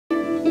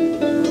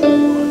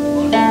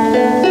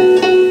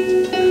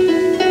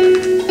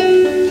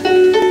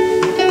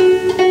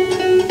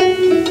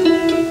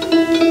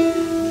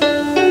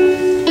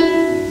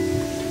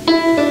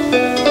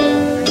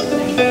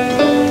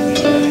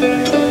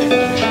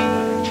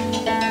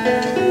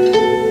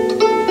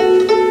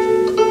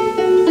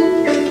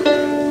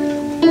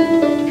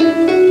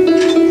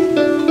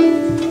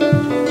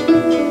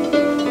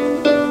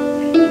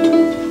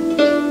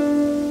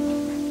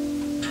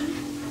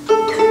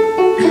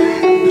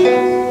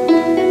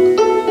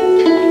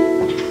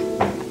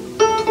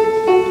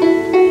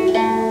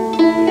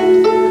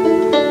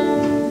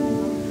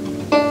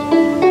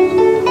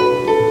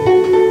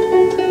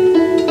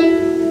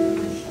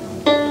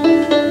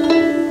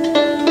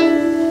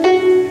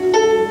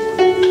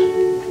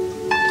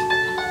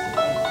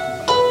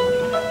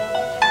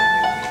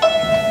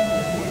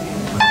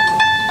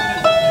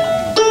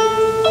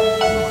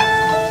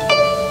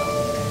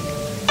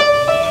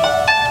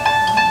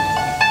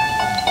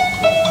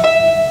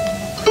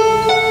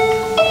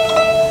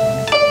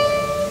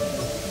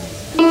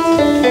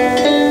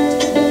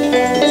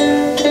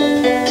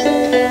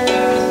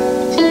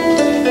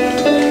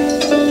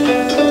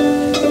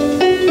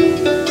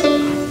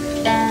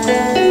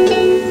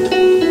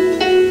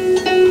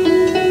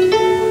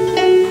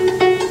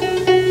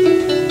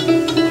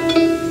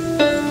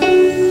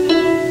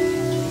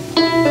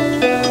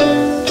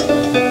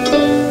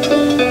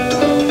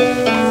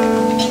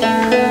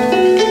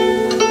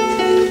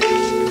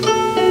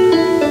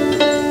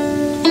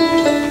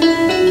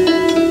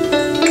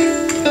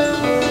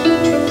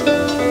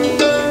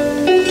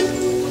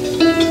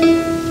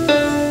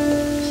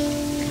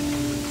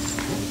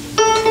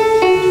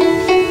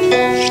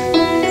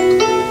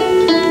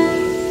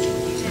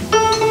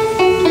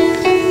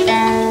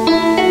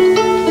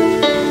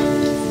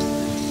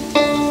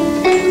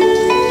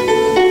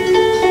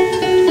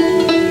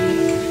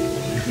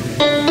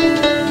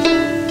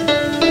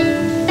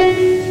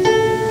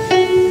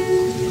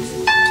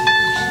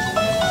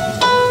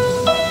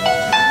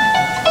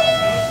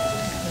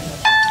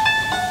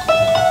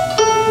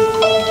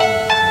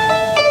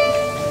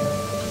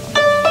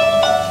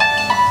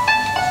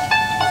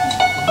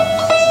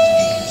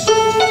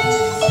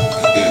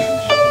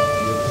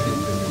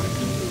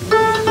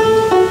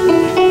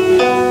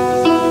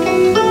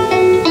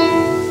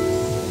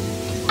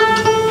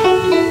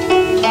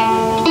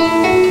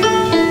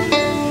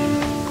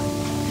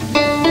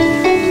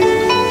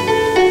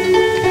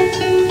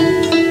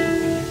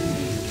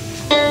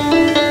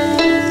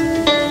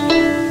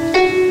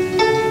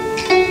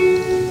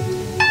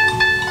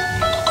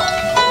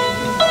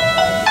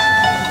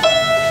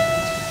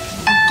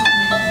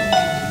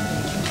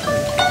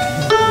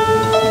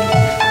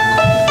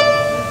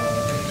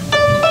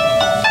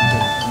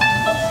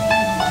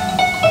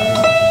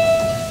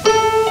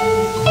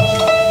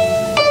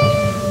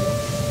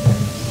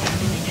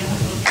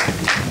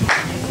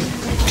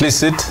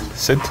Please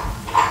sit.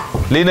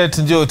 Linet,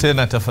 njoo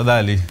tena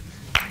tafadhali.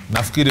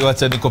 Nafikiri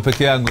wacha niko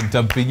peke yangu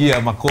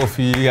nitampigia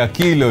makofi ya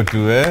kilo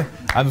tu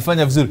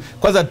Amefanya vizuri.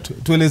 Kwanza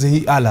tueleze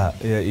hii ala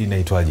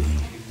inaitwaje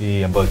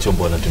hii ambayo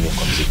chombo anatumia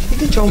kwa muziki?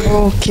 Hiki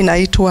chombo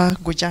kinaitwa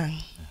gujang.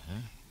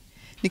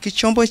 Ni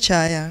kichombo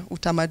cha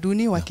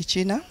utamaduni wa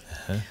Kichina.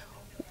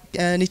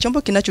 Ni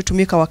chombo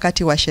kinachotumika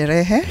wakati wa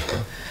sherehe.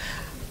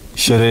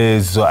 Sherehe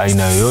za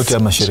aina yoyote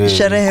ama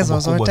sherehe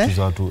zozote?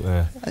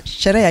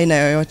 Sherehe aina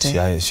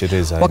yoyote.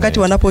 Wakati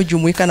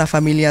wanapojumuika na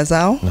familia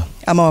zao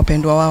ama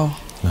wapendwa wao.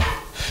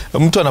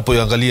 Mtu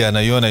anapoiangalia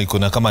anaiona iko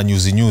na kama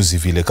nyuzi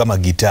vile kama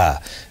gitaa,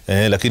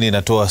 lakini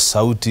inatoa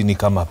sauti ni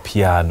kama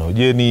piano.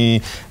 Je,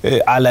 ni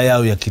ala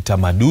yao ya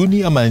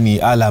kitamaduni ama ni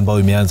ala ambayo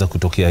imeanza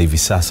kutokea hivi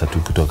sasa tu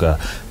kutoka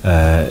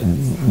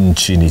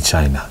nchini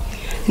China?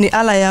 Ni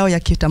ala yao ya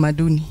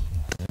kitamaduni.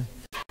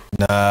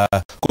 Na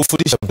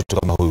kufundisha mtu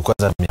kama huyu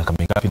kwanza miaka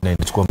mingapi na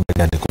inachukua muda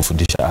gani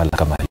kufundisha ala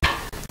kama hii?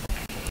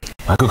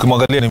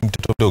 Ukimwangalia ni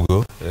mtoto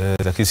mdogo,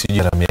 lakini sijui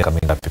ana miaka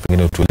mingapi,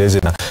 pengine utueleze,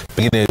 na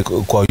pengine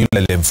kwa yule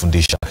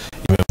aliyemfundisha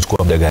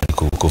imemchukua muda gani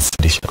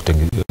kufundisha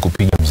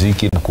kupiga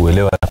muziki na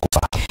kuelewa na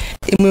kufahamu?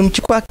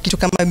 Imemchukua kitu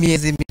kama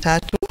miezi 3.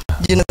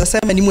 Je,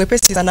 nasema ni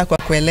mwepesi sana kwa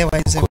kuelewa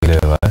hizo.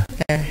 Kuelewa.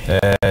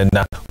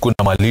 Na kuna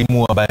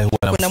mwalimu ambaye huwa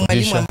anamfundisha. Kuna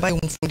mwalimu ambaye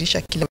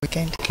humfundisha kila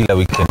weekend. Kila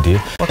weekend.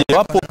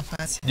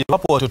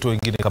 Wapo watoto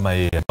wengine kama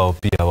yeye ambao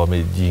pia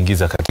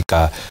wamejiingiza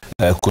katika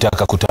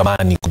kutaka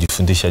kutamani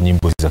kujifundisha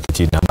nyimbo za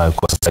Kichina, ama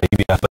kwa sasa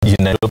hivi hapa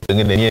jijini Nairobi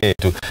pengine yeye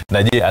tu,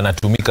 na je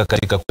anatumika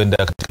katika kwenda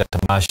katika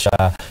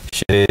tamasha,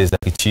 sherehe za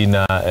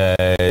Kichina,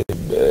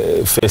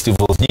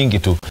 festivals nyingi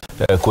tu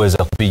kuweza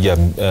kupiga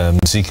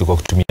muziki kwa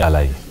kutumia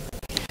ala hii?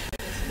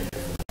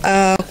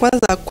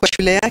 Kwanza kwa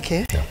shule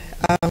yake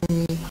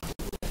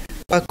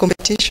kwa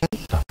competition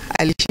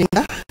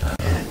alishinda,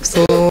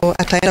 so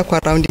ataenda kwa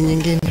round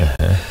nyingine.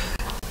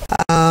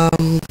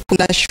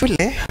 Kuna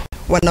shule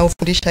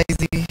wanaofundisha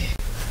hizi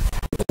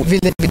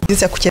vile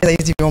jinsi ya kucheza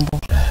hizi vyombo.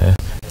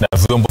 Na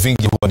vyombo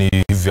vingi huwa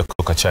ni hivyo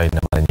kutoka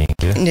China mara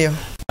nyingi. Ndio.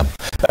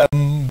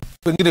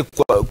 Pengine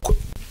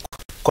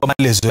kwa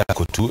maelezo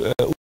yako tu,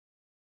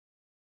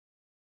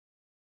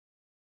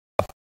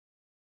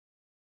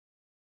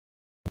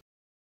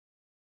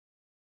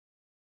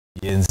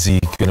 yenzi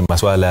kiwa ni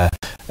masuala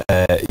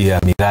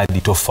ya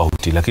miradi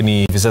tofauti, lakini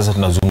hivi sasa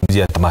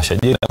tunazungumzia tamasha.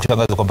 Je,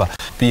 nakutangaza kwamba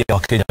pia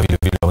Wakenya vile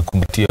vile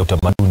wamekumbatia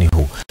utamaduni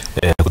huu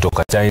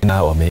kutoka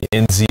China,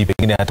 wameenzi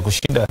pengine hata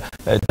kushinda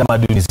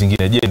tamaduni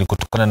zingine. Je, ni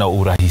kutokana na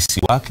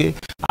urahisi wake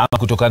ama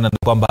kutokana na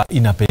kwamba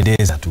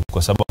inapendeza tu?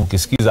 Kwa sababu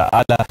ukisikiza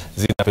ala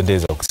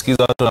zinapendeza,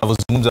 ukisikiza watu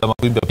wanavyozungumza ama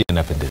kuimba pia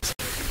inapendeza.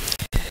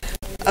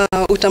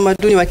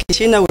 Utamaduni wa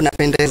Kichina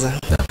unapendeza.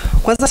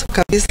 Kwanza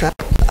kabisa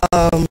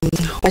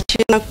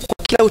Wachina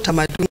kwa kila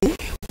utamaduni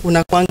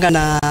unakuanga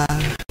na,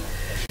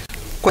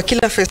 kwa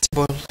kila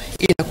festival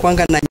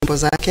inakuanga na nyimbo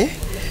zake,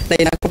 na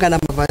inakuanga na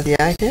mavazi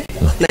yake,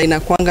 na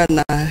inakuanga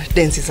na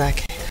dansi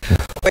zake.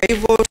 Kwa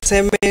hivyo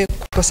tuseme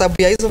kwa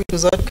sababu ya hizo vitu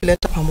zote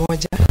kuleta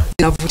pamoja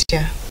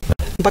zinavutia.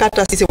 Mpaka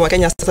hata sisi wa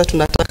Kenya sasa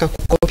tunataka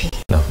kukopi.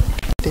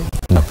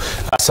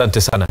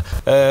 Asante sana.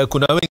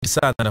 Kuna wengi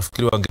sana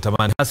nafikiri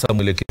wangetamani, hasa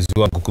mwelekezi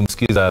wangu,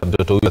 kumsikiza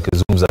mtoto huyu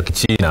akizungumza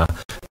Kichina,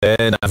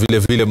 na vile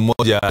vile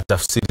mmoja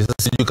tafsiri. Sasa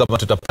sijui kama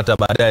tutapata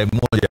baadaye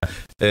mmoja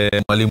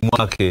mwalimu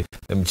wake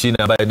Mchina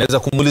ambaye anaweza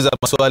kumuuliza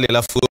maswali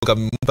alafu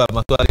kumpa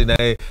maswali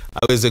naye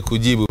aweze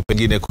kujibu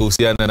pengine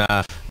kuhusiana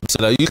na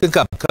msala. You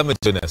can come and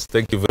join us.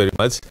 Thank you very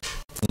much.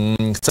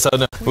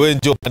 Sasa wewe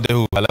njoo pande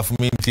huu, alafu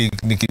mimi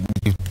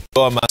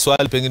nikitoa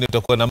maswali pengine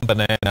utakuwa namba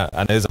na yeye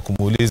anaweza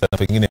kumuuliza, na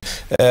pengine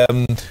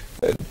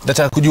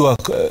nataka kujua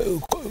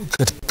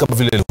kama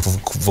vile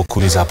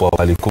nilivyokuuliza hapo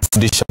awali,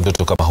 kufundisha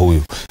mtoto kama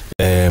huyu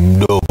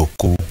mdogo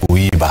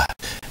kuimba,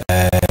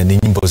 ni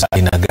nyimbo za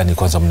aina gani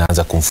kwanza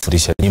mnaanza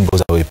kumfundisha? Nyimbo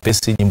za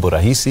wepesi, nyimbo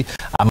rahisi,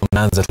 ama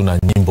mnaanza tu na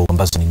nyimbo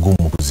ambazo ni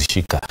ngumu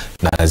kuzishika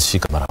na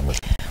anazishika mara moja?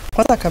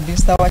 Kwanza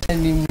kabisa wacha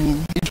ni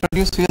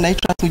introduce huyu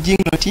anaitwa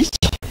Tujingo Teach,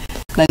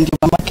 na ndio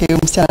mamake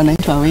msichana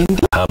anaitwa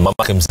Wendy.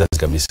 Mamake mzazi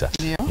kabisa.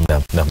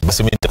 Na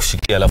basi mimi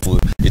nitakushikia alafu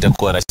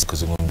itakuwa rahisi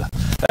kuzungumza.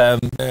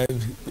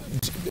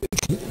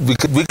 We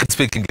could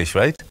speak English,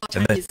 right?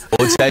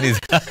 Or Chinese.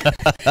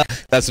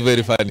 That's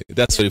very funny.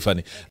 That's very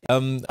funny.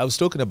 I was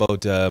talking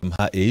about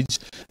her age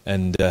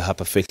and her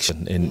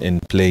perfection in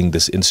playing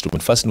this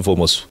instrument. First and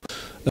foremost,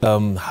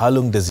 how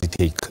long does it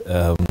take?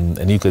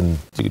 And you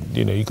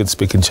can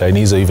speak in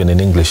Chinese or even in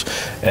English.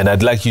 And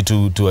I'd like you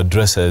to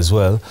address her as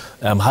well.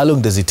 How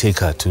long does it take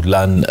her to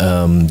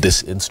learn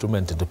this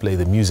instrument and to play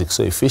the music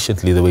so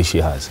efficiently the way she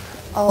has?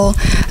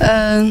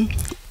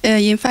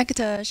 In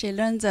fact, she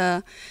learned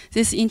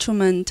this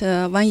instrument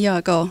 1 year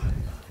ago.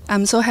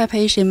 I'm so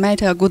happy she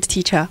met a good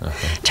teacher,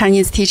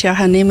 Chinese teacher.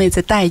 Her name is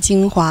Dai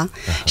Jinghua.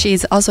 She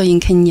is also in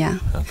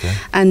Kenya.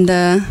 And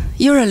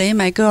usually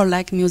my girl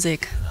like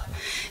music.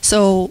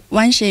 So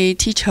when she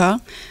teach her,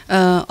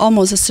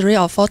 almost 3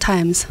 or 4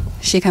 times,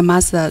 she can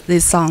master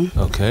this song.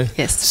 Okay.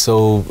 Yes.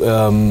 So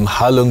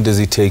how long does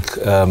it take,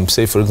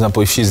 say for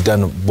example, if she's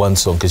done one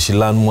song, can she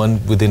learn one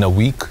within a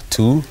week,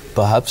 2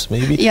 perhaps,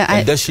 maybe? Yeah.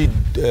 And does she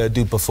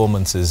do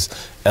performances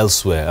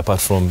elsewhere,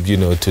 apart from, you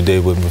know, today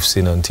when we've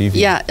seen on TV?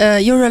 Yeah,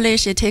 usually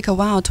she take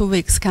 1 or 2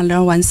 weeks can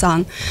learn one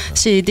song.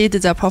 She did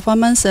the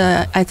performance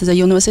at the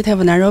University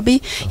of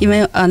Nairobi,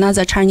 even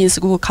another Chinese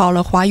school called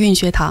Hua Yun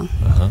Xue Tang.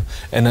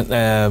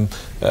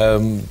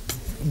 And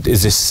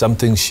is this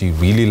something she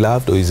really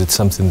loved, or is it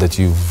something that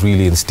you've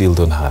really instilled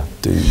on her?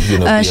 To, you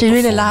know, she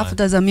really loved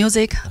the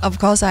music. Of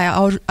course, I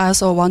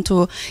also want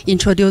to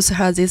introduce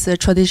her this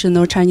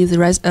traditional Chinese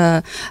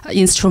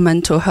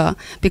instrument to her,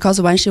 because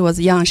when she was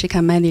young, she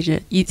can manage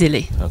it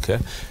easily. Okay.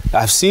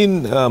 I've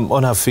seen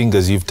on her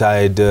fingers you've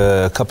tied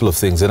a couple of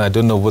things, and I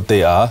don't know what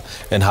they are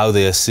and how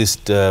they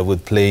assist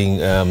with playing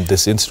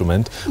this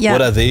instrument. Yeah.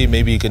 What are they?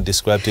 Maybe you can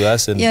describe to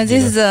us. And, yeah,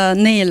 this is a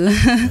nail.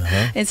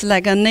 It's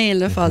like a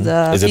nail for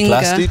the Is finger. it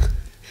plastic?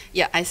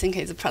 Yeah, I think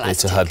it's plastic.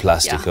 It's a hard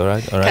plastic, yeah. all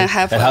right.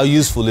 And how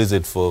useful is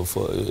it for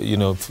you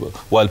know,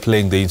 while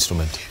playing the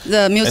instrument?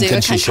 The music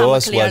and can she show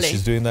us clearly. while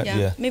she's doing that?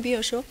 Yeah. Maybe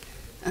you show.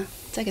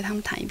 再给他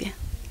们弹一遍，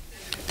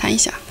弹一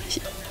下，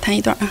弹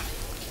一段啊。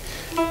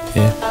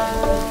Yeah.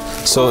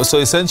 So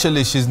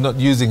essentially she's not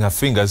using her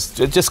fingers.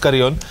 Just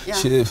carry on.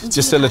 Yeah.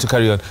 Just tell her to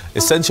carry on.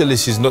 Essentially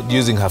she's not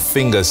using her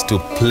fingers to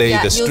play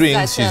the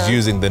strings. She's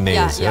using the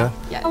nails. Yeah.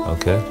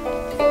 Okay.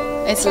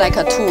 It's like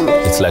a tool.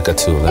 It's like a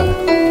tool.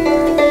 Okay.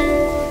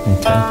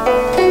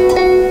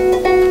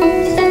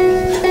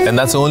 And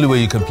that's the only way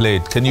you can play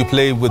it. Can you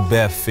play with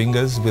bare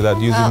fingers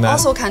without using that?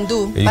 Also can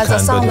do, you but the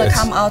sound will but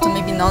come out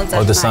maybe not that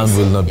Or the nice. sound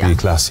will not be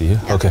classy.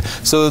 Yeah? Okay.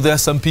 So there are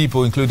some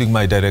people, including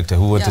my director,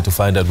 who wanted to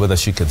find out whether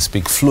she can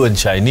speak fluent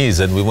Chinese,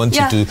 and we want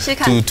you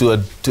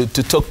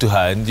to talk to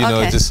her and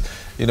just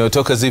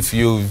talk as if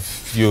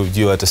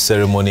you're at a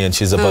ceremony and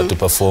she's about to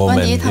perform,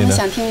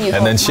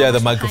 and then share the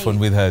microphone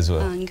with her as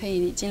well. 你可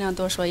以尽量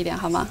多说一点，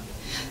好吗？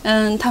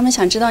他们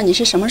想知道你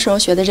是什么时候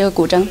学的这个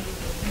古筝。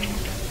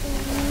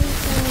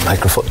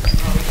 Microphone.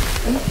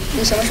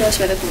 你什么时候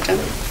学的古筝？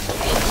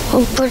我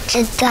不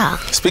知道。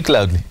 Speak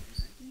loudly.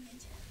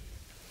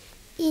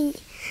 你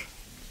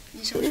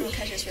什么时候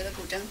开始学的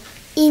古筝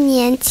？1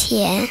年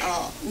前。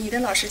哦，你的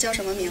老师叫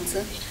什么名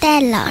字？戴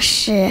老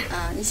师。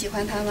你喜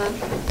欢他吗？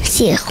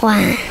喜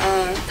欢。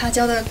他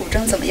教的古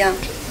筝怎么样？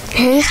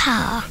很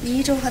好。你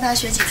一周和他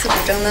学几次古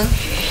筝呢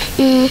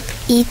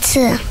？1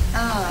次。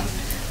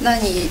那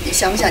你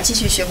想不想继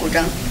续学古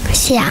筝？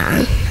想。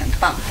很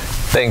棒。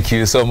 Thank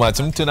you so much.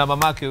 Mtu na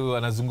mamake huyu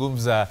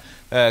anazungumza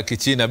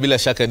Kichina, bila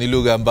shaka ni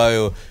lugha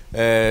ambayo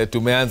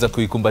tumeanza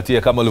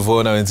kuikumbatia kama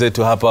ulivyoona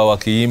wenzetu hapa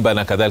wakiimba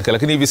na kadhalika.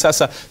 Lakini hivi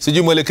sasa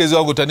sijui mwelekezi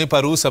wangu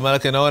utanipa ruhusa,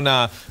 maana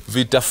naona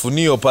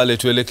vitafunio pale,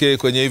 tuelekee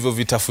kwenye hivyo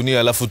vitafunio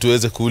alafu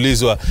tuweze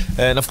kuulizwa.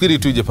 Nafikiri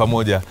tuje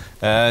pamoja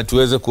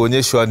tuweze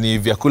kuonyeshwa ni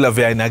vyakula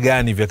vya aina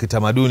gani vya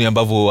kitamaduni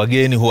ambavyo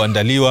wageni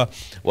huandaliwa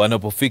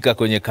wanapofika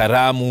kwenye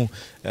karamu,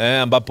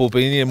 ambapo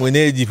pengine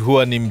mwenyeji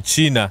huwa ni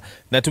Mchina,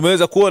 na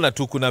tumeweza kuona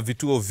tu kuna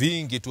vituo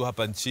vingi tu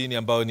hapa nchini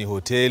ambao ni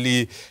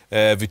hoteli,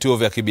 vituo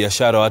vya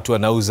kibiashara, watu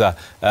wanauza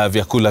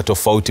vyakula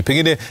tofauti.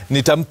 Pengine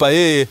nitampa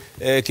yeye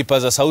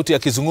kipaza sauti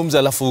akizungumza,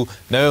 alafu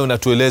na wewe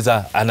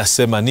unatueleza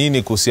anasema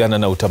nini kuhusiana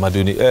na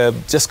utamaduni.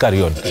 Just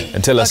carry on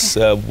and tell us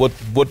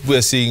what we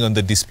are seeing on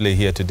the display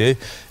here today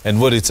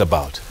and what it's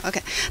about.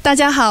 Okay. 大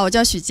家好，我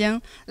叫许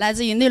晶，来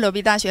自于内罗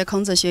毕大学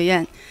孔子学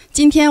院。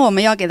今天我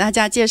们要给大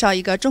家介绍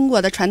一个中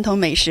国的传统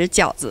美食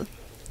饺子。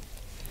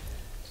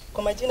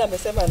 Kwa majina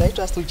amesema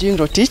naitwa Sujin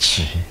Rotich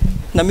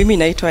na mimi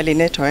naitwa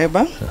Lineto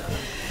Eba.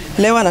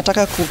 Leo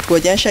nataka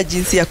kuonyesha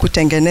jinsi ya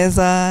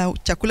kutengeneza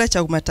chakula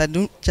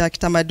cha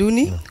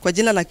kitamaduni kwa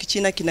jina la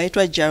Kichina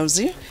kinaitwa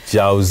jiaozi.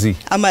 Jiaozi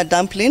ama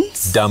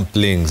dumplings.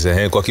 Dumplings,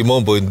 kwa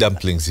kimombo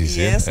dumplings hizi.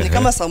 Yes, ni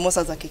kama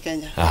samosa za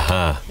Kikenya.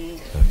 Aha.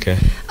 Okay.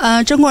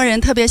 中国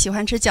人特别喜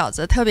欢吃饺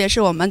子，特别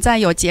是我们在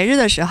有节日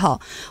的时候，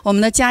我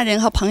们的家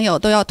人和朋友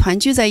都要团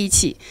聚在一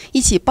起，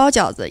一起包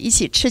饺子，一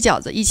起吃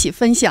饺子，一起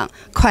分享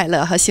快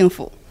乐和幸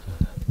福。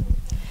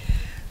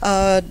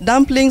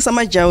 Dumplings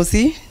ama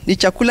jiaozi ni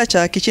chakula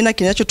cha Kichina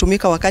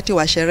kinachotumika wakati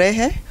wa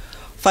sherehe.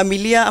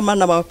 Familia ama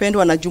na wapendwa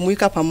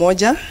wanajumuika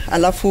pamoja,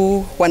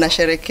 alafu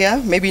wanasherekea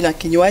maybe na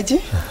kinywaji.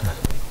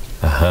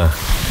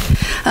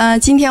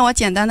 今天我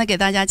简单的给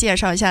大家介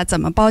绍一下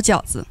怎么包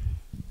饺子。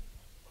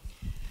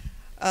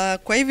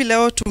 Kwa hivi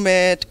leo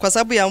kwa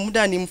sababu ya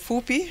muda ni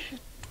mfupi,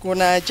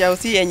 kuna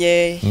jiaozi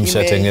yenye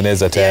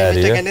mshatengeneza tayari.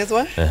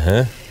 Imetengenezwa.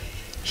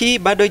 Hii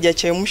bado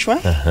haijachemshwa.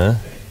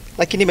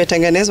 Lakini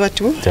imetengenezwa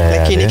tu,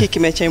 lakini hiki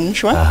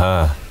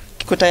kimechemshwa.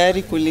 Kiko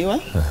tayari kuliwa.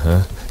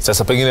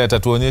 Sasa pengine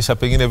atatuonyesha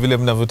pengine vile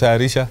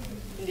mnavyotayarisha.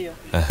 Ndio.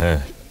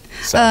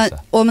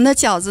 我们的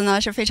饺子呢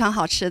是非常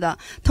好吃的。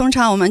通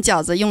常我们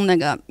饺子用那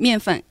个面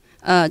粉，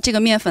这个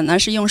面粉呢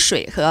是用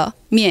水和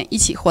面一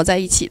起和在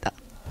一起的。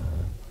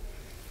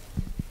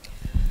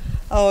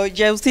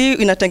 Jiaozi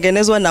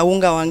inatengenezwa na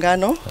unga wa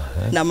ngano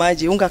na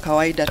maji, unga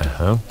kawaida tu.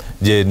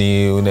 Je,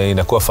 ni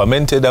inakuwa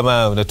fermented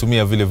ama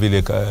unatumia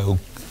vile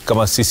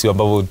kama sisi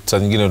ambao saa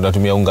nyingine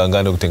tunatumia unga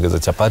ngano kutengeneza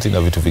chapati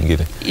na vitu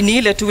vingine. Ni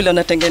ile tu vile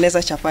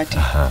unatengeneza chapati.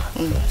 Aha,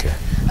 okay.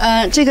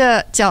 这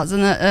个饺子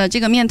呢，这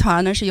个面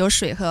团呢是由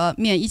水和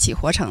面一起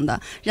和成的。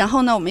然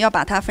后呢，我们要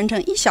把它分成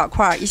一小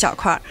块一小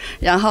块，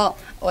然后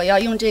我要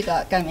用这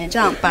个擀面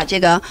杖把这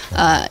个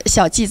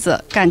小剂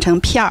子擀成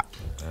片儿。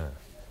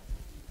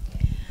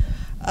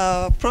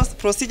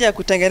Procedure ya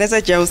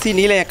kutengeneza jausi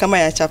ni ile kama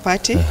ya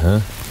chapati.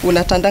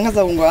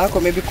 Unatandangaza unga wako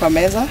maybe kwa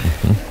meza,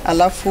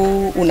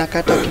 alafu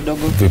unakata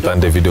kidogo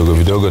vipande vidogo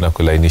vidogo na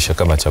kulainisha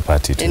kama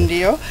chapati tu.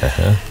 Ndio.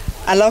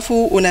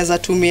 Alafu unaweza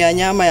tumia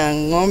nyama ya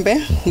ng'ombe,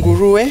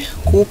 nguruwe,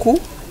 kuku,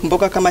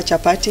 mboga kama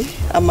chapati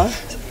ama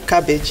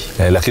cabbage.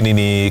 Lakini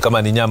ni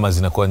kama ni nyama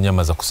zinakuwa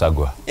nyama za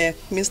kusagwa.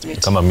 Minced meat.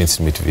 Kama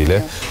minced meat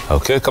vile.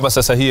 Okay, kama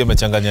sasa hii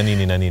imechanganya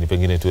nini na nini,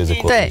 pengine tuweze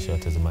kuonyesha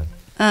watazamaji.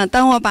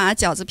 当我把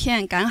饺子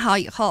片擀好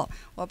以后，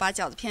我把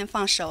饺子片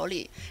放手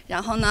里，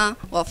然后呢，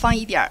我放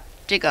一点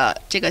这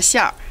个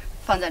馅儿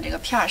放在这个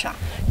片上，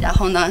然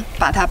后呢，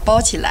把它包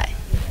起来。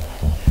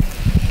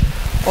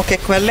Okay,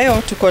 kwa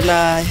leo tuko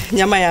na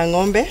nyama ya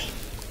ng'ombe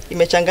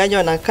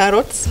imechanganywa na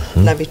carrots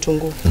na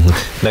vitunguu.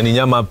 Na ni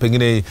nyama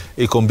pengine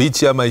iko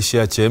mbichi ama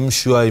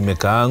ishachemshwa,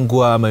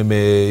 imekaangwa ama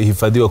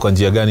imehifadhiwa kwa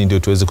njia gani ndio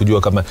tuweze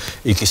kujua kama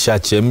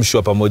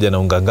ikishachemshwa pamoja na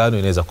unga ngano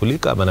inaweza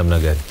kulika ama namna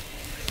gani?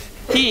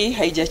 Hii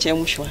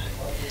haijachemshwa,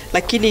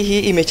 lakini hii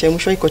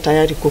imechemshwa, iko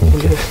tayari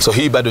kukuliwa. So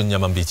hii bado ni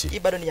nyama mbichi? Hii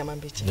bado ni nyama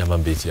mbichi. Nyama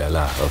mbichi,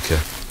 ala, okay.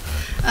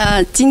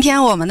 今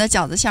天我们的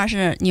饺子馅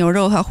是牛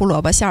肉和胡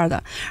萝卜馅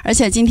的，而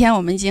且今天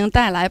我们已经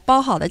带来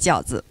包好的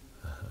饺子。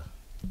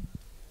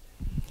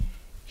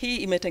Hii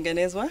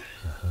imetengenezwa,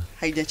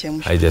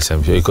 haijachemshwa.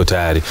 Haijachemshwa, iko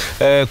tayari.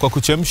 Kwa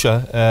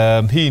kuchemsha,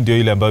 hii ndio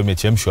ile ambayo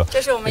imechemshwa.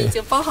 这是我们已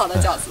经包好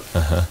的饺子。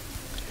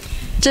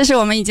这是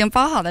我们已经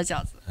包好的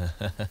饺子。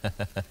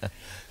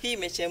 Hii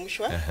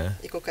imechemshwa,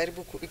 iko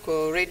karibu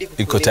iko ready kukuliwa.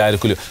 Iko tayari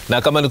kuliwa.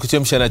 Na kama ni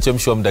kuchemsha na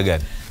chemshwa muda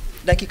gani?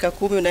 Dakika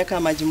 10 unaweka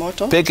maji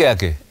moto. Peke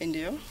yake?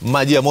 Ndio.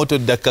 Maji ya moto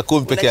dakika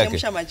 10 peke yake.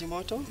 Unachemsha maji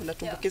moto,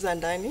 unatumbukiza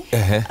ndani,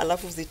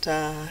 alafu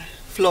zita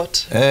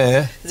float.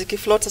 Ziki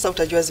float sasa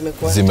utajua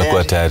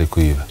zimekuwa tayari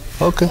kuiva.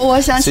 Okay.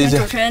 我想请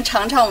主持人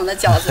尝尝我们的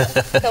饺子，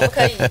可不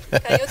可以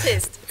 ？Can you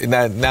taste?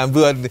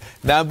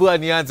 Naambiwa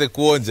nianze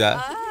kuonja.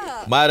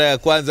 Mara ya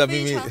kwanza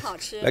mimi.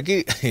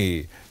 Lakini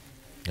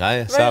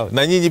haya sawa.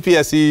 Na nyinyi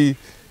pia si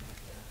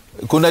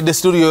kuna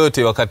desturi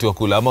yoyote wakati wa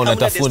kula ama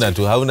unatafuna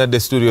tu? Hauna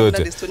desturi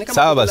yoyote.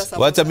 Sawa basi.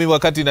 Wacha mimi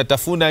wakati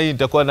natafuna hii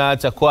nitakuwa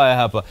naacha kwaya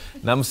hapa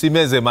na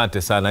msimeze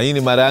mate sana. Hii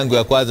ni mara yangu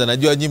ya kwanza.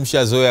 Najua nyinyi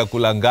mshazoea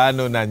kula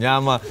ngano na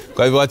nyama.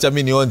 Kwa hivyo wacha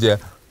mimi nionje.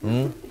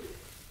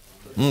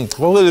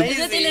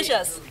 Very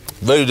delicious.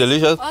 Very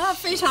delicious.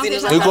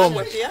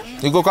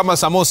 Iko kama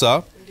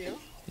samosa.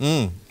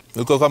 Ndio.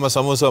 Iko kama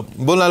samosa.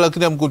 Mbona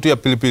lakini hamkutia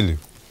pilipili?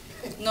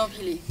 No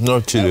pili.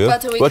 No chili.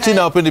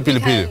 Wachina wapendi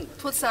pilipili. We can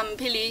put some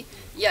pili,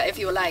 yeah, if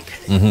you like,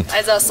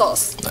 as a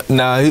sauce.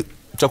 Na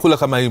chakula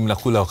kama hii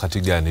mnakula wakati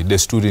gani?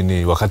 Desturi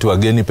ni wakati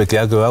wageni peke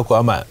yake wako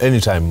ama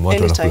anytime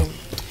watu wanakula?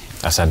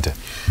 Asante.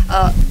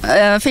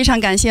 非常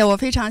感谢，我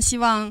非常希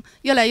望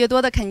越来越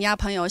多的肯尼亚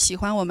朋友喜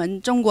欢我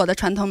们中国的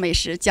传统美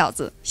食饺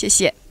子。谢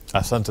谢。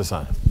 Asante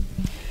sana.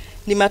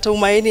 Ni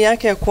matumaini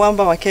yake ya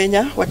kwamba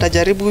Wakenya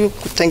watajaribu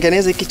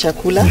kutengeneza hiki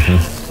chakula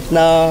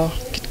na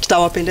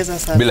kitawapendeza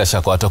sana. Bila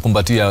shaka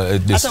watakumbatia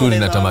desturi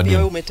na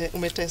tamaduni.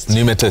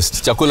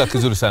 Nimetest. Chakula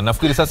kizuri sana.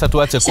 Nafikiri sasa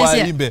tuache kwa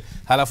imbe,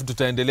 halafu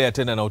tutaendelea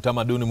tena na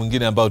utamaduni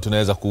mwingine ambao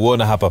tunaweza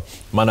kuona hapa.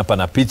 Maana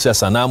pana picha,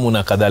 sanamu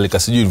na kadhalika,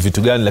 sijui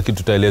vitu gani, lakini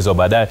tutaelezwa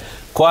baadaye.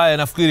 Kwa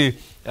nafikiri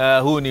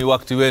huu ni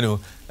wakati wenu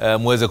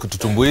muweze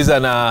kututumbuiza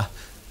na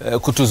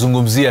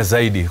kutuzungumzia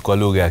zaidi kwa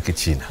lugha ya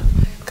Kichina.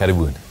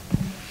 Karibuni.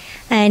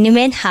 你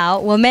们好，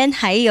我们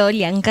还有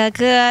2个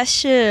歌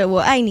是我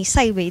爱你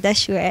塞北的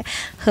雪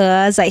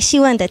和在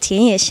希望的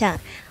田野上，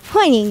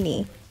欢迎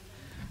你。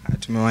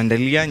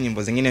 Tumewaandalia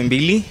nyimbo zingine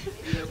mbili.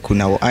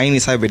 Kuna Waini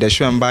Saibeda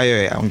Show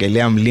ambayo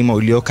yaongelea mlima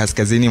ulio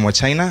kaskazini mwa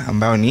China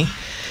ambao ni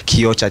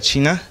kioo cha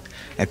China,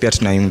 na pia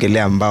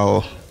tunaiongelea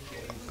ambao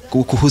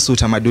kuhusu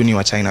utamaduni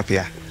wa China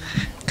pia.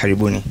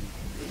 Karibuni.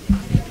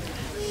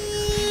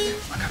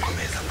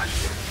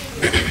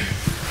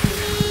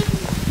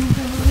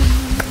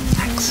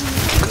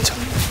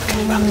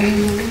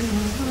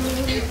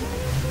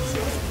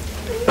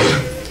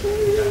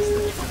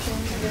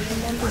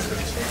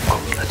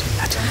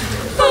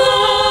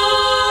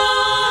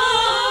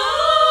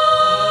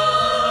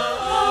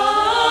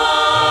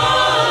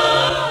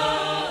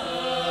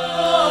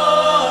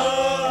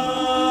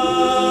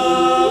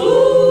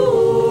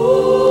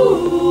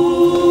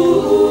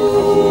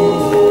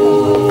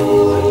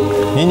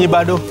 Nyinyi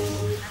bado?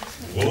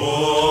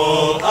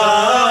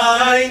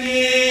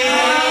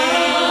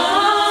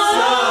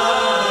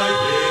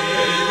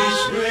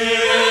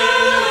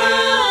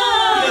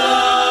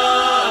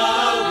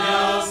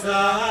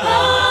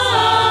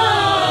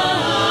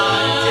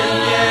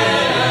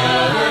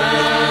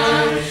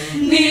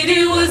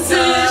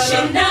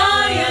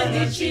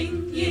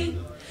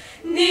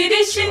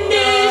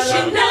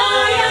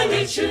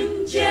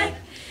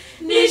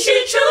 Ni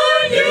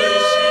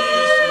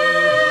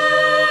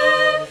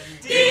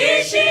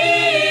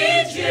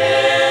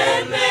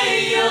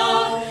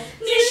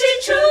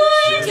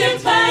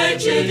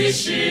的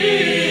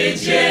世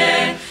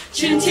界，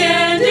春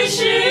天的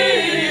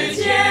世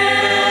界。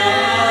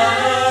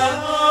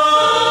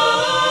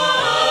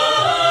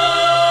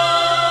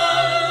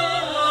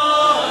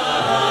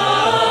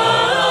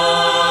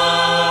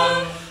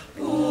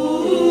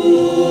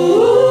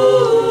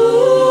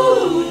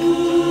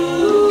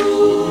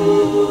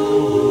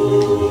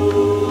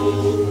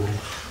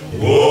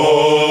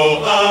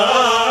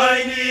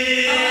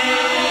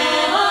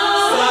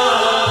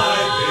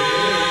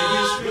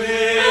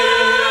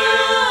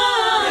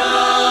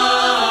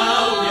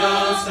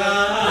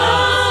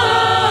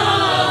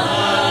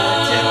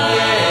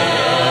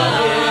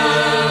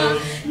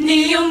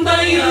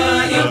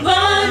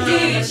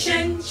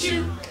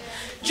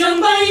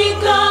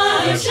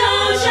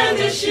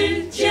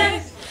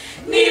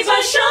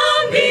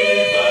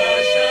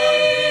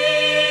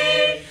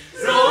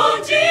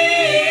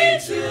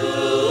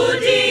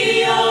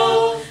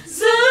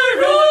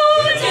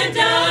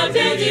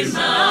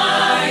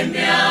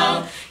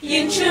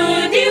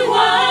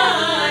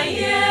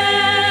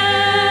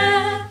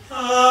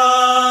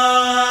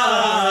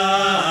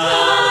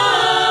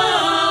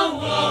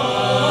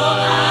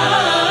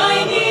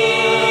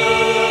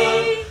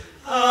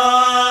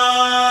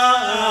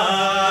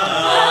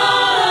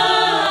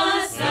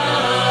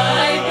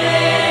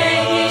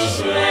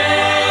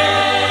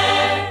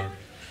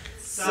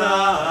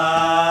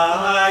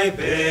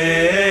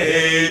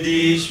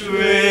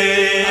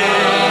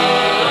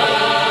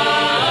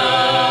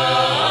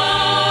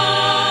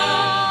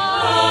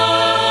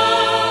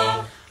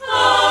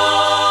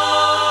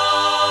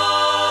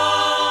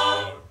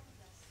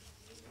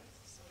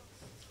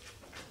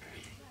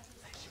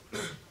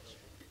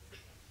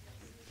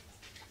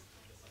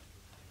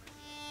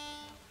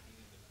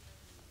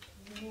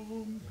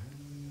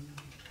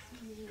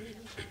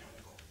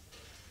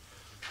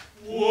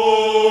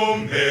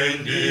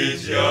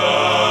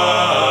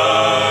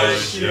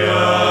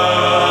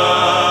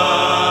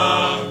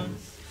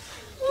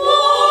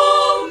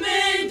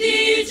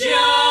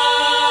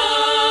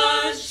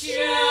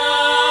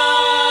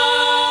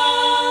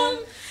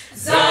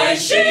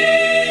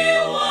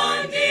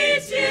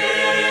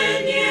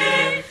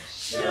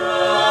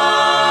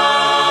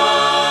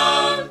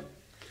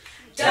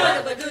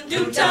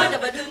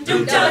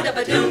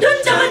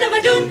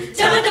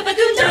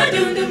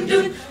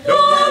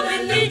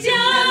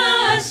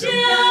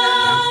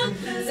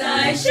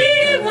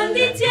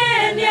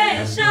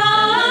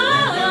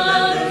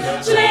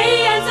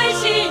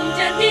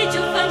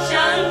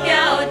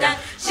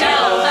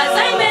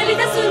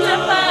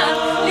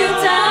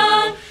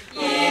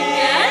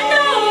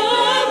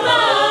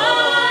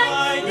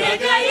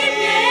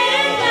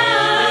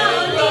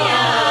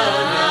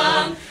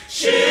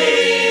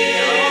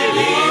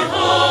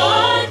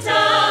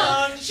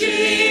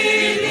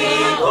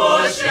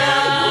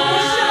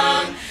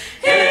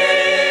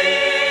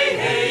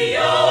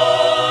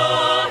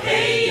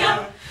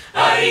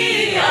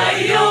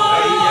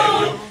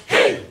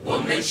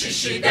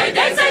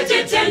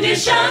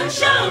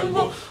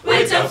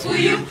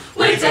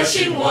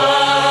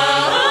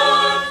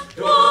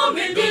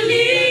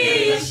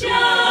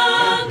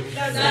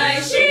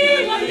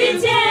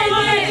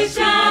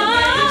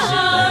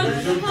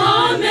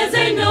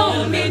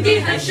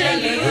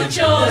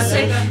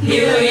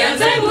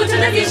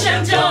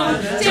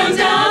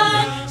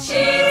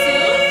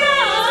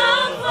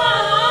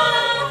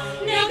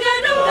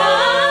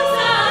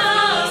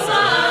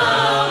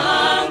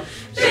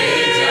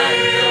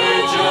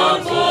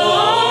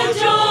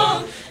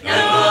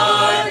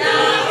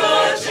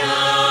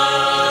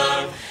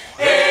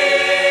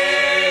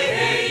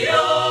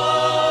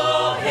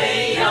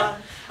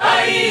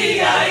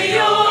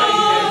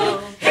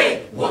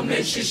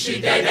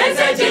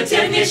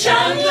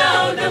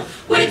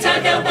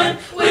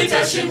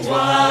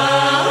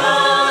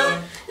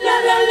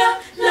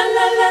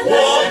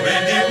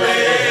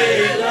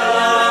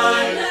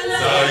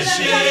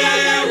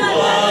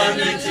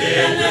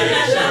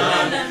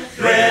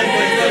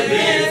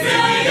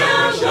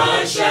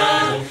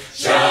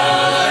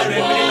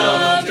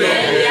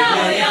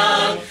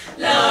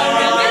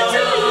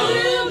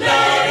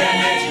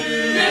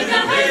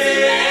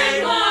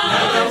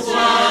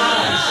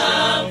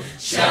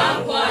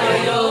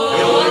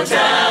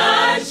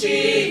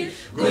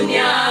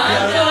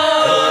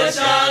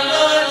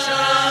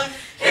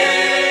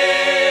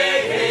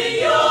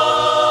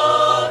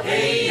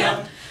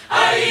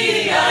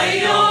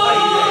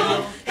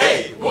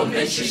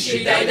世世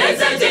代代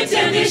在渐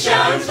渐地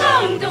上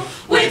唱动，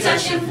为家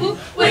幸福，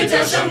为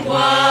家生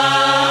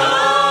活。